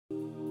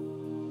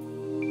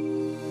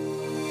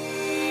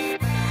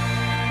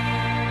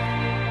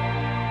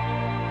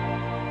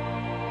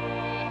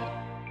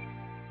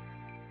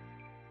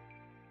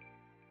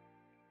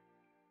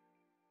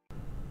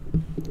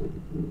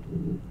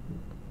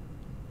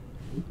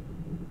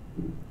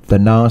The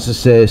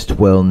narcissist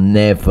will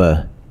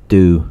never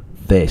do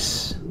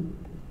this.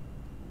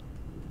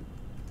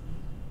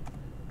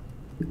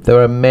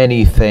 There are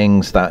many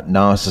things that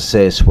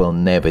narcissists will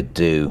never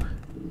do,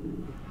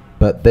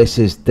 but this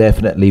is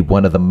definitely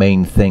one of the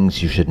main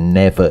things you should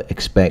never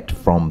expect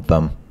from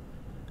them,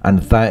 and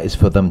that is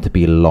for them to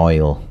be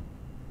loyal.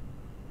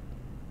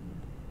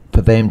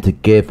 For them to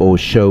give or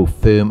show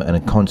firm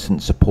and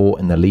constant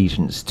support and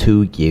allegiance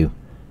to you,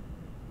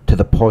 to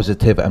the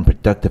positive and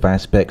productive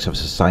aspects of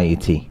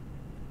society,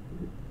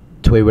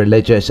 to a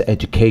religious,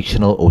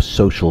 educational or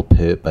social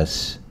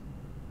purpose,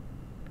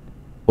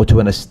 or to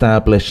an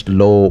established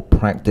law,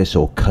 practice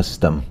or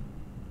custom.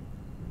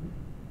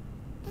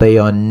 They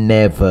are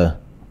never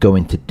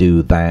going to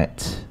do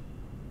that.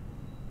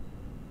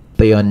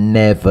 They are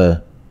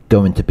never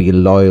going to be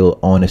loyal,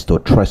 honest or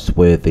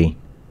trustworthy.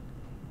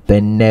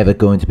 They're never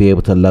going to be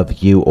able to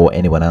love you or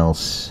anyone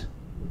else.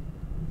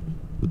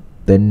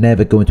 They're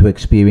never going to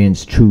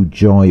experience true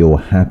joy or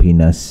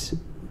happiness.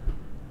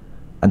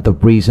 And the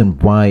reason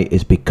why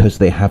is because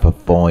they have a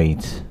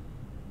void.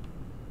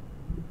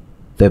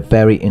 They're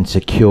very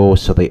insecure,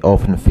 so they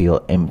often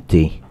feel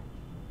empty.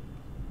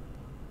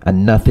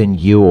 And nothing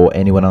you or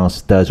anyone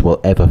else does will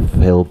ever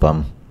fill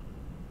them.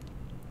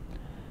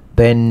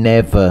 They're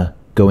never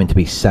going to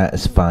be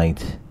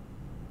satisfied.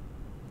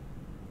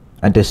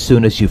 And as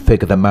soon as you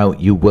figure them out,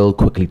 you will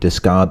quickly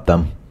discard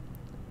them.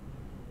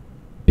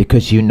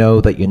 Because you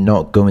know that you're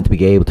not going to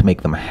be able to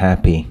make them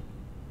happy.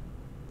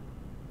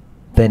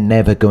 They're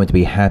never going to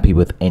be happy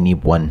with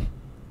anyone.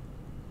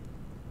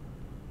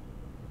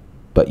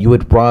 But you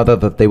would rather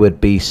that they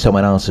would be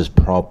someone else's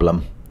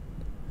problem.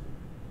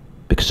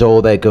 Because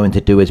all they're going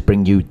to do is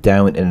bring you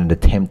down in an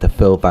attempt to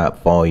fill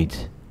that void.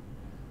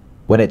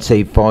 When it's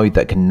a void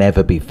that can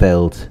never be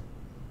filled.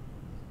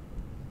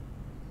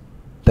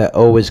 They're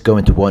always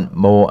going to want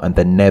more, and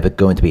they're never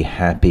going to be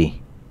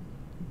happy.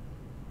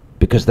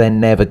 Because they're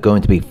never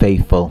going to be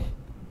faithful.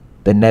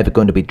 They're never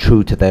going to be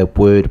true to their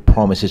word,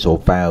 promises or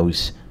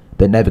vows.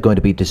 They're never going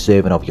to be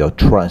deserving of your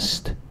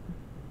trust.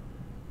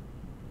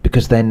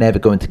 Because they're never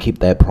going to keep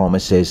their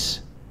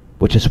promises.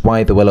 Which is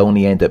why they will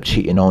only end up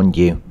cheating on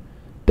you.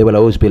 They will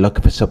always be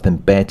looking for something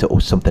better or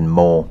something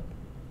more.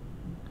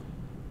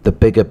 The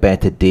bigger,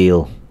 better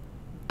deal.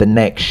 The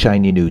next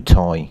shiny new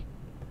toy.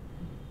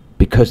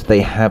 Because they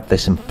have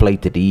this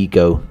inflated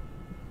ego.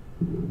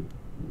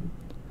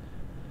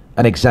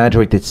 An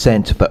exaggerated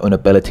sense of their own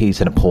abilities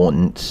and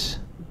importance,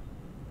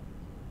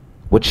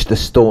 which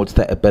distorts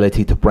their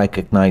ability to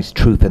recognize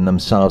truth in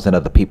themselves and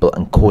other people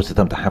and causes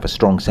them to have a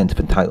strong sense of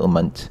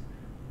entitlement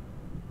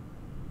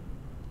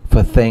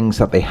for things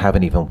that they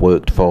haven't even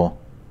worked for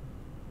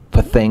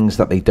things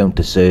that they don't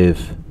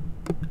deserve,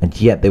 and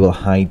yet they will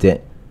hide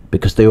it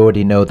because they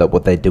already know that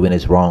what they're doing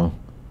is wrong.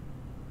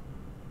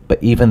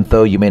 But even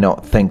though you may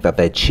not think that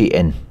they're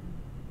cheating,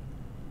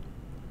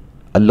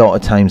 a lot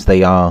of times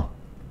they are.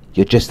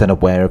 You're just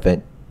unaware of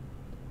it.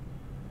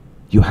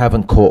 You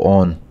haven't caught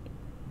on.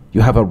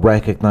 You haven't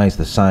recognized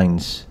the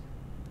signs.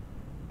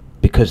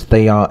 Because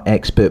they are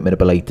expert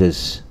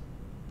manipulators.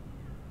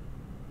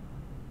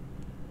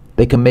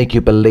 They can make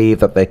you believe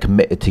that they're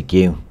committed to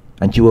you,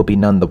 and you will be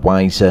none the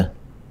wiser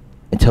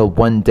until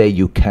one day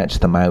you catch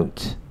them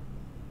out.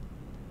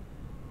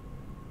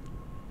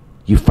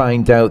 You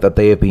find out that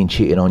they have been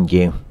cheating on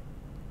you.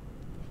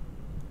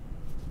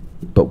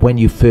 But when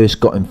you first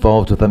got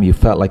involved with them, you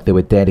felt like they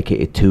were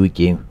dedicated to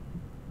you.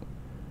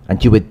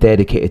 And you were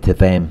dedicated to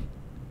them.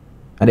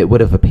 And it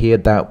would have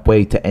appeared that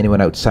way to anyone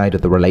outside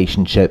of the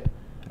relationship,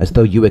 as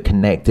though you were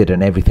connected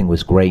and everything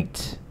was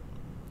great.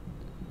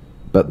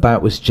 But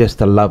that was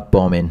just a love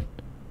bombing.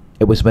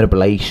 It was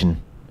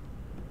manipulation.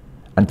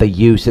 And they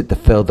used it to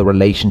fill the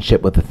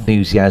relationship with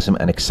enthusiasm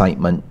and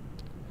excitement.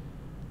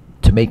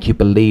 To make you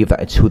believe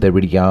that it's who they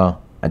really are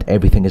and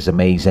everything is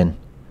amazing.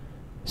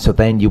 So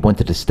then you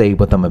wanted to stay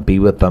with them and be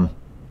with them.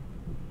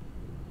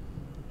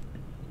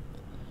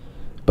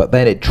 But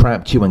then it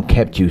trapped you and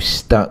kept you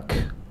stuck.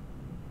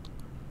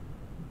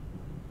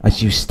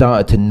 As you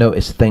started to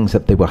notice things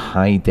that they were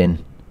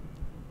hiding.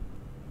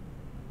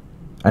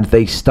 And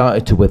they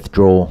started to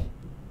withdraw.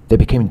 They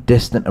became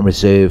distant and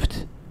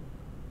reserved.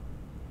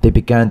 They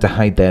began to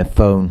hide their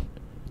phone.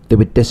 They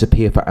would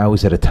disappear for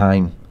hours at a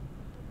time.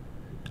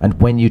 And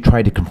when you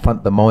tried to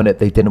confront them on it,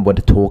 they didn't want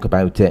to talk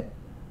about it.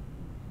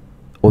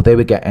 Or they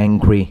would get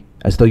angry,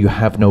 as though you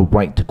have no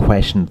right to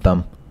question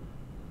them.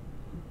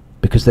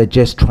 Because they're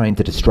just trying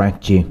to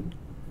distract you.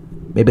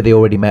 Maybe they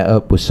already met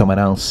up with someone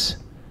else,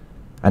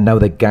 and now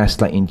they're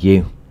gaslighting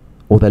you,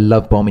 or they're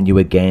love bombing you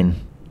again.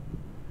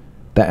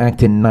 They're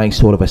acting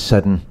nice all of a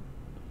sudden,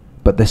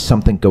 but there's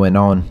something going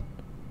on,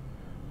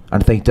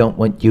 and they don't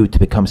want you to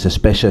become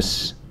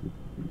suspicious.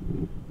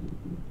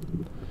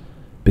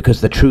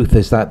 Because the truth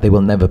is that they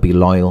will never be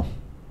loyal.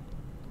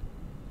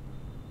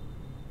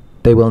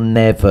 They will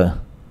never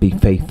be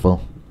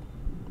faithful.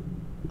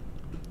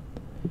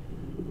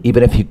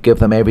 Even if you give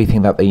them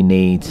everything that they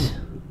need.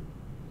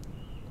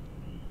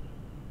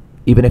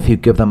 Even if you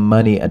give them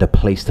money and a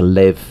place to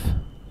live.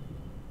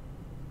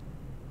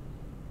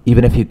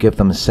 even if you give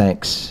them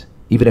sex,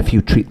 even if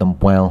you treat them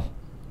well,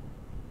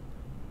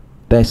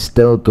 they're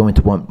still going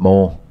to want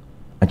more,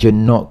 and you're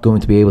not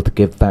going to be able to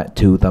give that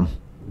to them.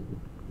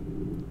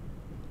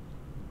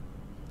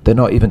 They're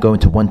not even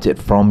going to want it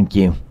from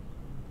you.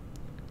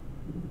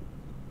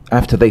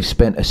 After they've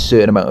spent a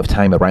certain amount of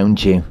time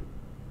around you,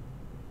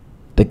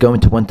 they're going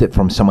to want it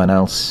from someone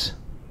else.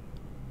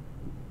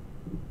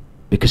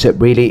 Because it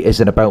really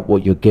isn't about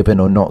what you're giving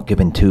or not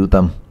giving to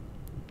them.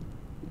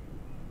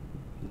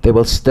 They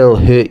will still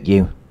hurt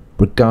you,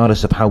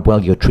 regardless of how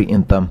well you're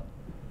treating them,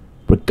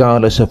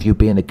 regardless of you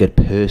being a good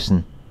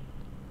person.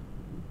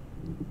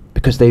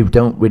 Because they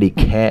don't really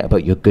care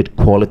about your good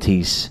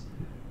qualities.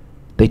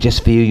 They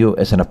just view you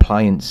as an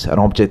appliance, an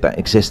object that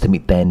exists to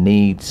meet their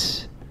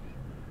needs.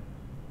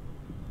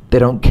 They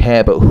don't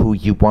care about who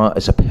you are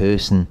as a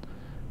person.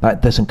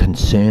 That doesn't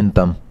concern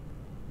them.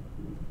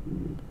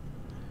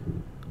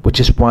 Which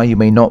is why you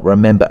may not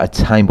remember a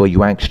time where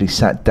you actually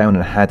sat down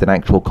and had an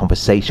actual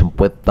conversation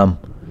with them.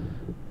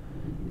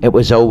 It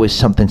was always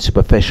something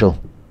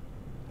superficial.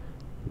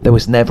 There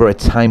was never a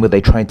time where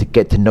they tried to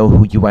get to know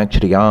who you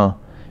actually are,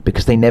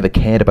 because they never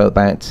cared about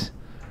that.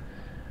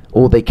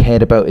 All they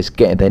cared about is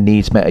getting their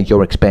needs met at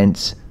your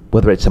expense,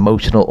 whether it's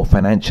emotional or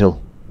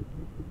financial.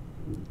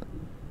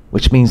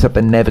 Which means that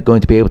they're never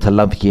going to be able to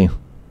love you.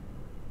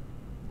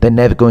 They're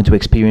never going to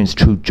experience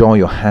true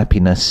joy or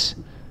happiness,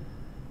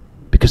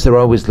 because they're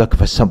always looking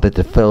for something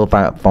to fill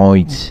that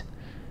void.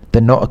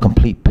 They're not a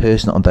complete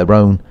person on their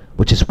own,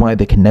 which is why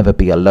they can never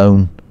be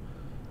alone.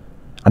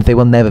 And they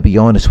will never be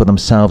honest with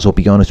themselves or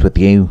be honest with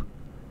you.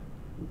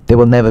 They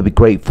will never be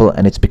grateful,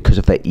 and it's because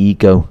of their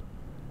ego.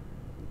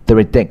 They're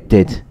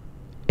addicted.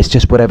 It's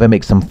just whatever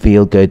makes them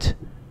feel good,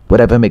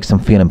 whatever makes them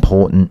feel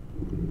important.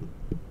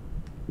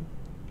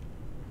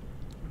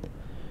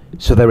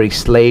 So they're a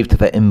slave to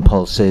their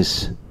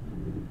impulses.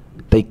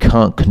 They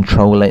can't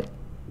control it.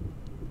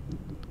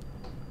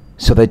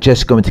 So they're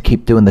just going to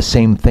keep doing the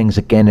same things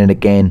again and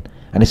again,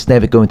 and it's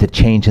never going to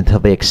change until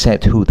they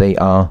accept who they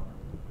are.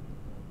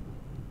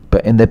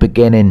 But in the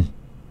beginning,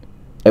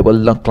 it will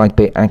look like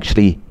they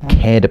actually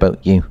cared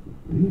about you,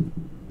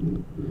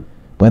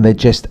 when they're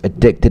just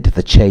addicted to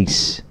the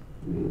chase.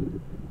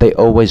 They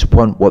always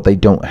want what they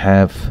don't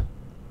have.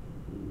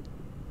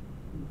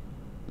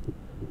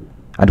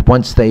 And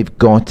once they've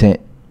got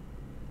it,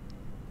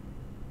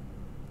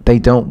 they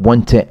don't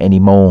want it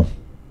anymore.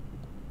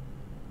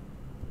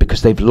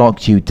 Because they've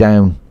locked you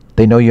down.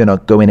 They know you're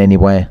not going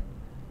anywhere.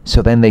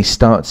 So then they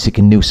start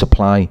seeking new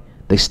supply.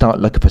 They start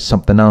looking for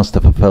something else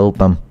to fulfill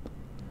them.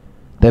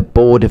 They're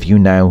bored of you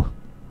now.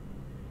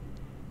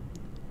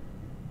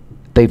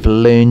 They've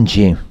learned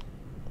you.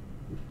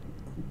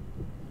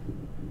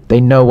 They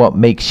know what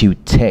makes you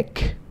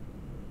tick.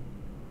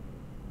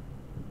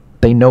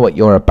 They know what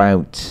you're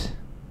about.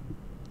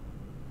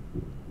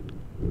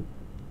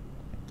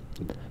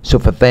 So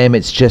for them,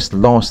 it's just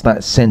lost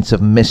that sense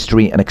of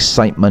mystery and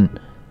excitement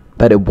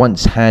that it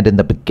once had in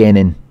the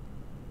beginning.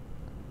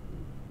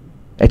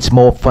 It's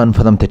more fun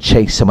for them to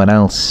chase someone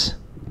else,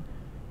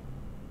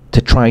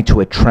 to try to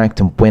attract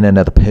and win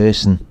another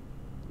person.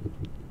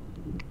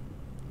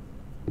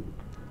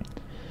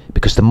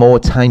 Because the more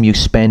time you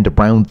spend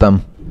around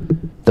them,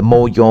 the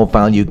more your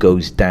value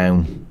goes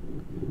down.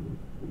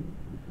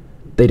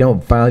 They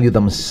don't value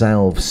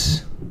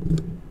themselves,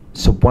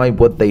 so why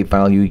would they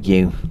value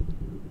you?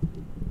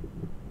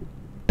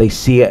 They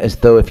see it as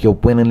though if you're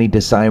willingly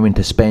desiring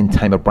to spend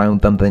time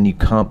around them, then you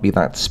can't be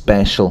that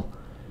special.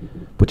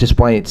 Which is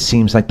why it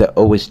seems like they're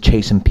always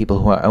chasing people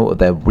who are out of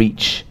their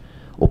reach,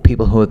 or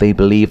people who they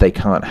believe they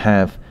can't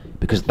have,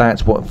 because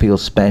that's what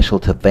feels special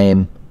to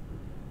them.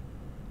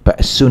 But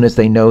as soon as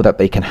they know that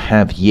they can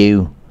have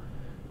you,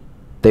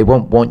 they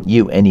won't want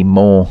you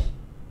anymore.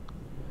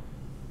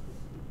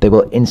 They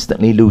will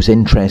instantly lose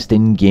interest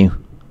in you.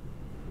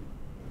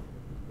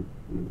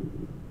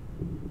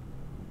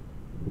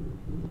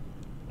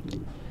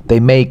 They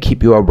may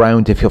keep you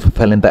around if you're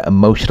fulfilling their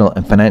emotional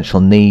and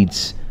financial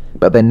needs,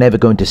 but they're never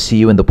going to see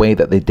you in the way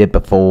that they did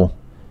before.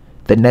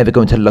 They're never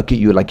going to look at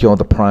you like you're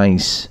the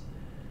prize,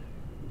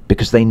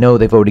 because they know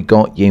they've already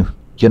got you.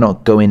 You're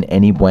not going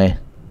anywhere.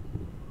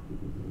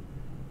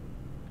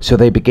 So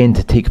they begin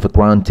to take for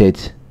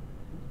granted.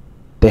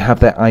 They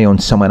have their eye on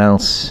someone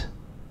else.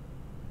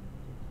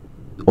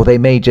 Or they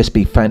may just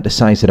be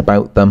fantasizing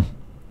about them.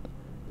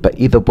 But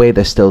either way,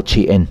 they're still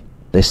cheating.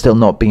 They're still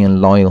not being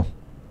loyal.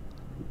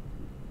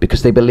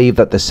 Because they believe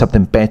that there's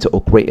something better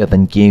or greater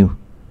than you.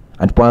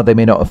 And while they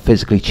may not have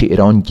physically cheated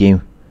on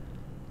you,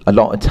 a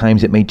lot of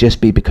times it may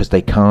just be because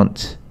they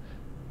can't.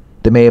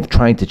 They may have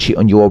tried to cheat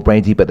on you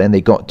already, but then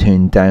they got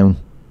turned down.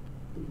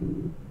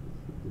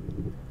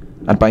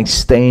 And by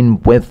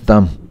staying with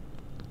them,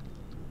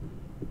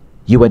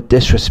 you are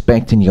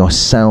disrespecting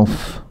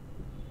yourself.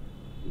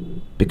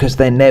 Because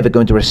they're never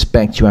going to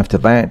respect you after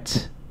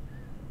that.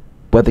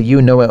 Whether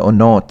you know it or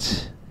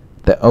not,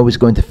 they're always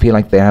going to feel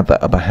like they have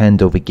the upper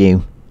hand over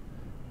you.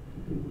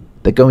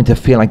 They're going to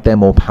feel like they're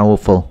more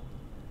powerful.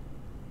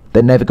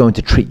 They're never going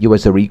to treat you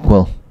as their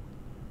equal.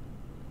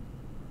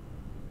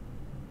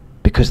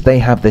 because they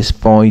have this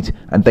void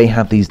and they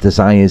have these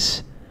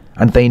desires,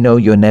 and they know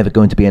you're never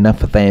going to be enough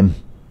for them.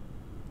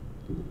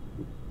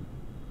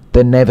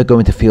 They're never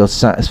going to feel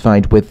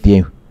satisfied with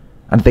you,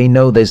 and they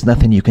know there's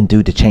nothing you can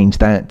do to change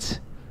that.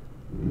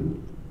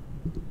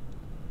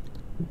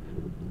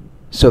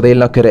 So they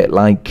look at it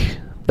like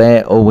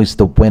they're always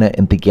the winner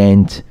in the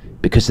end,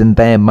 because in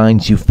their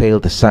minds you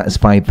fail to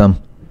satisfy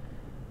them,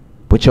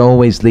 which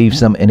always leaves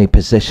them in a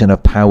position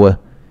of power,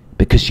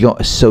 because you're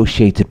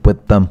associated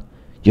with them,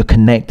 you're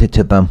connected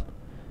to them.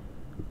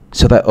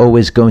 So they're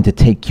always going to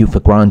take you for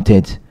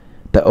granted.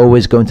 They're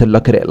always going to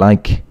look at it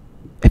like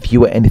if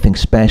you were anything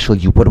special,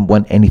 you wouldn't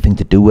want anything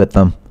to do with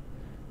them,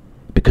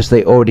 because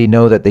they already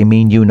know that they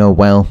mean you no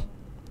well.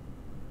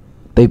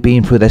 They've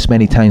been through this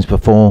many times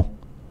before.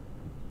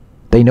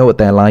 They know what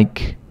they're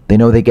like. They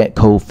know they get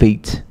cold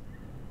feet.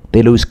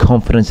 They lose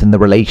confidence in the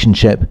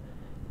relationship.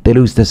 They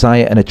lose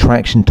desire and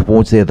attraction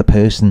towards the other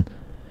person.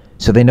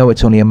 So they know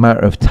it's only a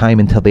matter of time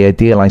until they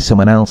idealize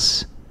someone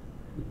else,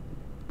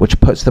 which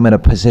puts them in a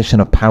position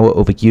of power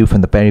over you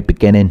from the very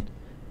beginning,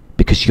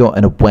 because you're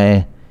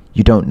unaware.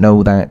 You don't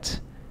know that.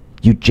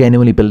 You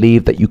genuinely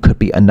believe that you could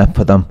be enough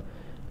for them,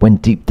 when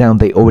deep down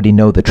they already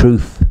know the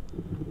truth.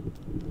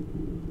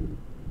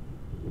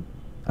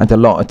 And a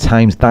lot of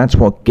times that's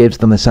what gives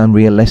them this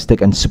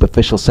unrealistic and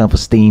superficial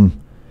self-esteem.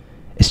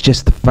 It's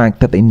just the fact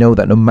that they know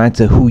that no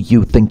matter who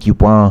you think you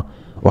are,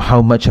 or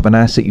how much of an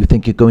asset you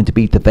think you're going to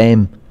be to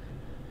them,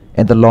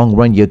 in the long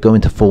run you're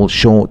going to fall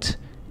short.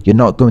 You're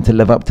not going to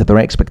live up to their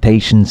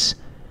expectations,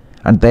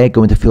 and they're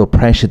going to feel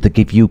pressured to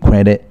give you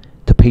credit,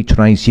 to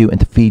patronize you and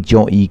to feed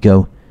your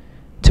ego,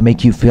 to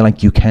make you feel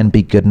like you can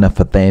be good enough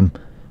for them,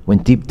 when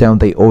deep down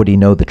they already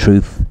know the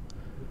truth.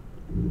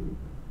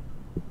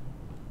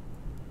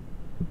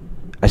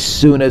 As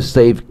soon as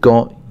they've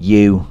got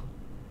you,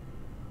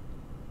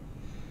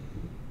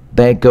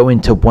 they're going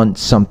to want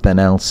something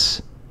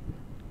else,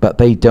 but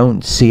they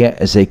don't see it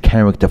as a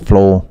character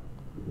flaw.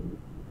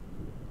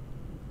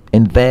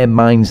 In their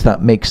minds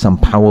that makes them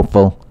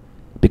powerful,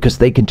 because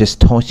they can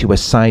just toss you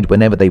aside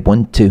whenever they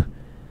want to,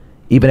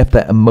 even if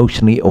they're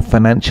emotionally or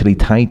financially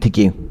tied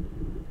to you.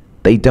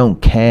 They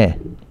don't care.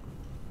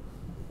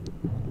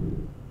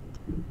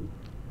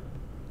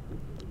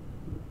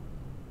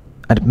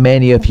 And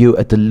many of you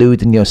are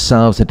deluding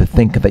yourselves into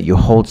thinking that you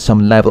hold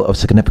some level of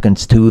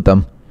significance to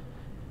them.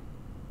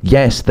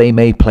 Yes, they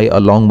may play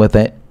along with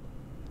it,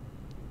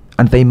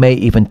 and they may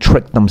even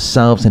trick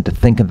themselves into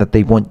thinking that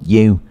they want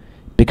you,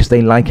 because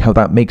they like how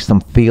that makes them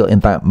feel in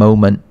that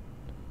moment.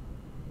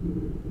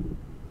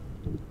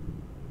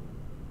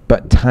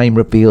 But time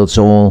reveals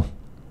all.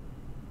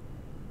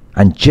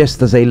 And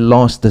just as they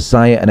lost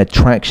desire and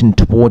attraction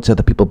towards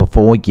other people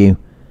before you,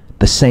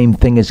 the same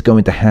thing is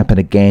going to happen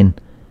again,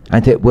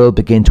 and it will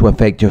begin to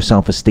affect your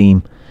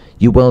self-esteem.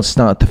 You will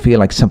start to feel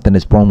like something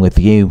is wrong with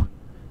you.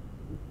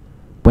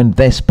 When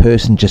this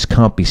person just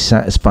can't be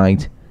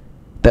satisfied,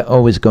 they're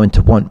always going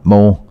to want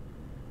more.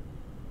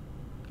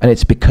 And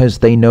it's because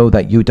they know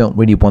that you don't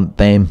really want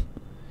them.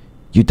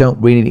 You don't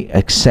really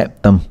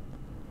accept them.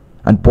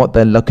 And what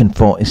they're looking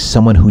for is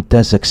someone who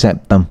does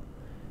accept them,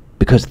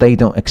 because they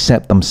don't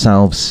accept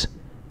themselves.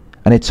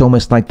 And it's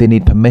almost like they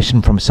need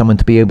permission from someone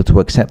to be able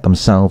to accept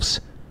themselves.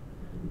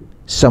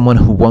 Someone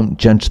who won't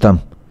judge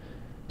them.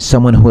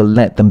 Someone who will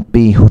let them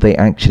be who they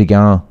actually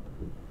are.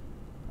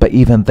 But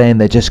even then,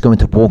 they're just going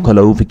to walk all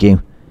over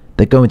you.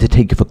 They're going to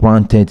take you for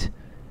granted.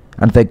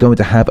 And they're going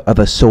to have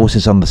other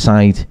sources on the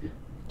side.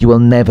 You will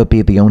never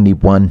be the only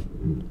one.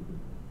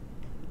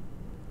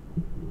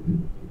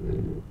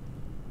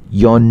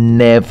 You're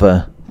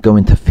never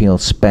going to feel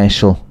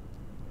special.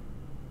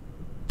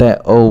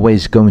 They're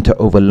always going to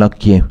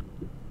overlook you,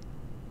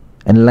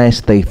 unless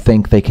they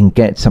think they can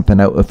get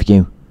something out of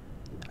you.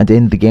 And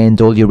in the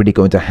end, all you're really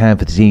going to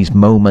have is these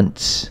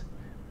moments.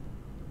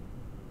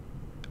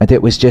 And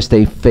it was just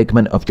a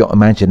figment of your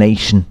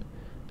imagination,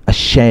 a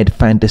shared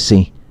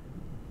fantasy.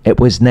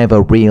 It was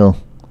never real,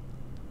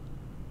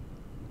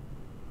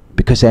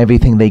 because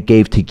everything they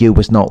gave to you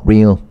was not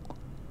real.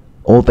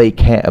 All they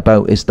care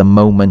about is the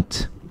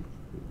moment.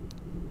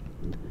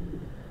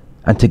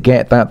 And to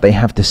get that, they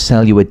have to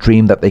sell you a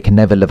dream that they can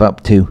never live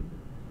up to.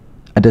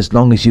 And as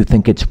long as you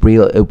think it's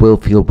real, it will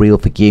feel real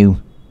for you.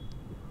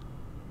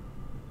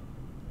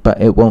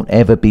 But it won't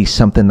ever be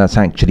something that's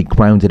actually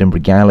grounded in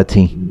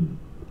reality.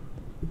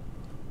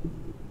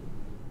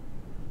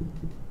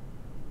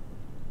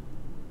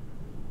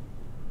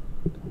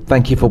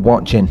 Thank you for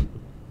watching.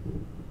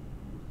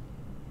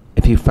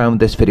 If you found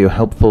this video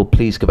helpful,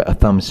 please give it a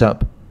thumbs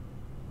up.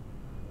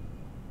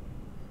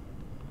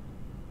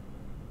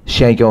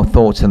 Share your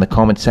thoughts in the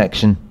comment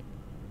section.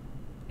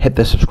 Hit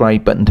the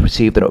subscribe button to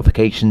receive the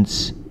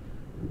notifications.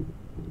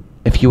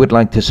 If you would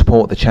like to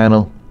support the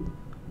channel,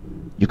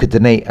 you could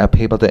donate at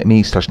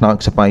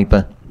paypal.me/Narc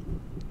Survivor.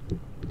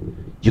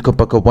 You could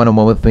book a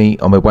one-on-one with me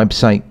on my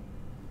website.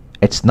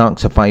 It's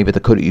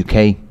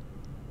narcsurvivor.co.uk.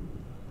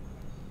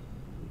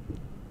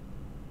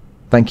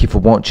 Thank you for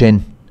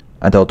watching,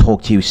 and I'll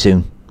talk to you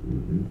soon.